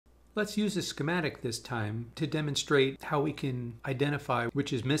Let's use a schematic this time to demonstrate how we can identify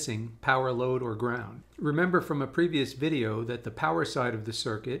which is missing, power, load, or ground. Remember from a previous video that the power side of the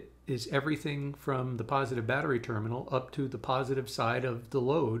circuit is everything from the positive battery terminal up to the positive side of the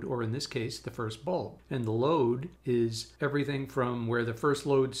load, or in this case, the first bulb. And the load is everything from where the first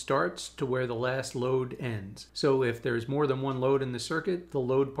load starts to where the last load ends. So if there's more than one load in the circuit, the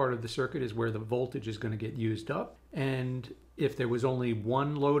load part of the circuit is where the voltage is going to get used up. And if there was only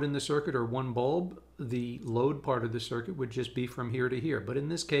one load in the circuit or one bulb, the load part of the circuit would just be from here to here. But in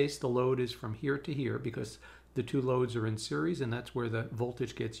this case, the load is from here to here because the two loads are in series, and that's where the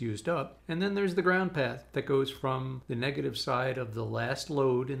voltage gets used up. And then there's the ground path that goes from the negative side of the last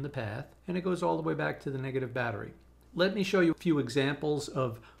load in the path, and it goes all the way back to the negative battery. Let me show you a few examples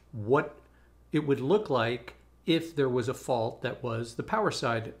of what it would look like if there was a fault that was the power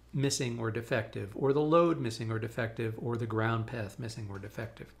side missing or defective, or the load missing or defective, or the ground path missing or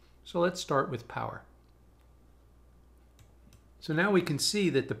defective. So let's start with power. So now we can see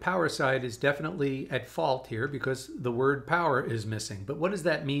that the power side is definitely at fault here because the word power is missing. But what does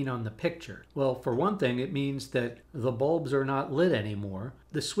that mean on the picture? Well, for one thing, it means that the bulbs are not lit anymore.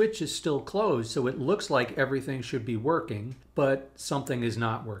 The switch is still closed, so it looks like everything should be working, but something is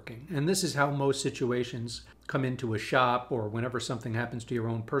not working. And this is how most situations come into a shop, or whenever something happens to your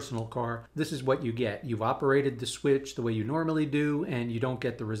own personal car. This is what you get. You've operated the switch the way you normally do, and you don't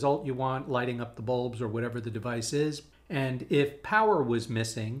get the result you want, lighting up the bulbs or whatever the device is. And if power was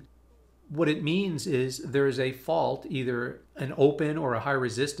missing, what it means is there's a fault, either an open or a high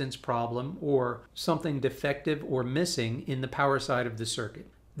resistance problem, or something defective or missing in the power side of the circuit.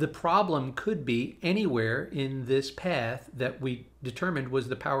 The problem could be anywhere in this path that we determined was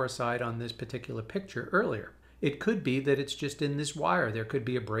the power side on this particular picture earlier. It could be that it's just in this wire. There could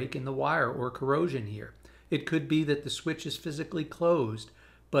be a break in the wire or corrosion here. It could be that the switch is physically closed,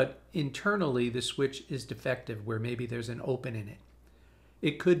 but internally the switch is defective where maybe there's an open in it.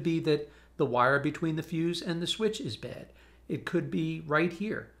 It could be that the wire between the fuse and the switch is bad. It could be right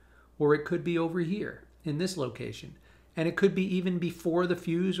here, or it could be over here in this location. And it could be even before the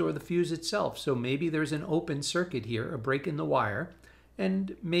fuse or the fuse itself. So maybe there's an open circuit here, a break in the wire,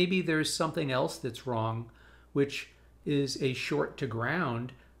 and maybe there's something else that's wrong, which is a short to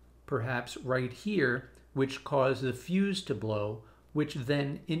ground, perhaps right here, which caused the fuse to blow, which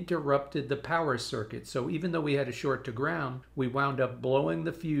then interrupted the power circuit. So even though we had a short to ground, we wound up blowing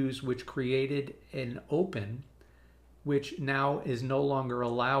the fuse, which created an open, which now is no longer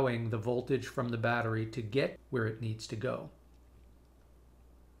allowing the voltage from the battery to get where it needs to go.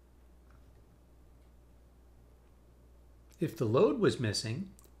 If the load was missing,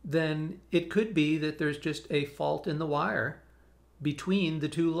 then it could be that there's just a fault in the wire between the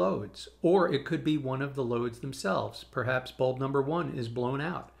two loads, or it could be one of the loads themselves. Perhaps bulb number 1 is blown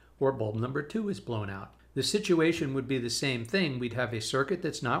out, or bulb number 2 is blown out. The situation would be the same thing. We'd have a circuit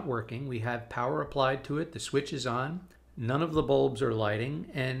that's not working. We have power applied to it. The switch is on. None of the bulbs are lighting,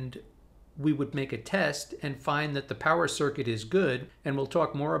 and we would make a test and find that the power circuit is good, and we'll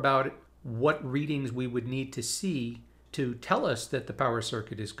talk more about what readings we would need to see to tell us that the power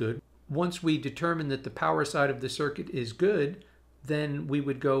circuit is good. Once we determine that the power side of the circuit is good, then we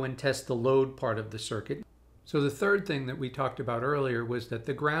would go and test the load part of the circuit. So the third thing that we talked about earlier was that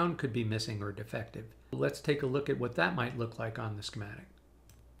the ground could be missing or defective. Let's take a look at what that might look like on the schematic.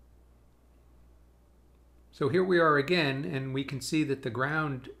 So here we are again, and we can see that the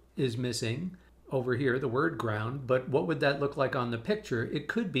ground is missing over here, the word ground, but what would that look like on the picture? It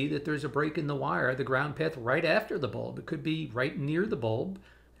could be that there's a break in the wire, the ground path right after the bulb. It could be right near the bulb.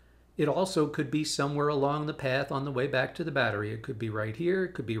 It also could be somewhere along the path on the way back to the battery. It could be right here,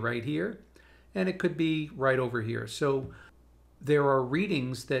 it could be right here, and it could be right over here. So there are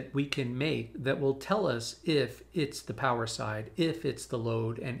readings that we can make that will tell us if it's the power side, if it's the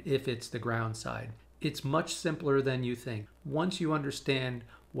load, and if it's the ground side. It's much simpler than you think. Once you understand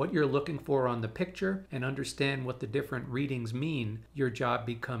what you're looking for on the picture and understand what the different readings mean, your job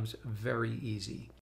becomes very easy.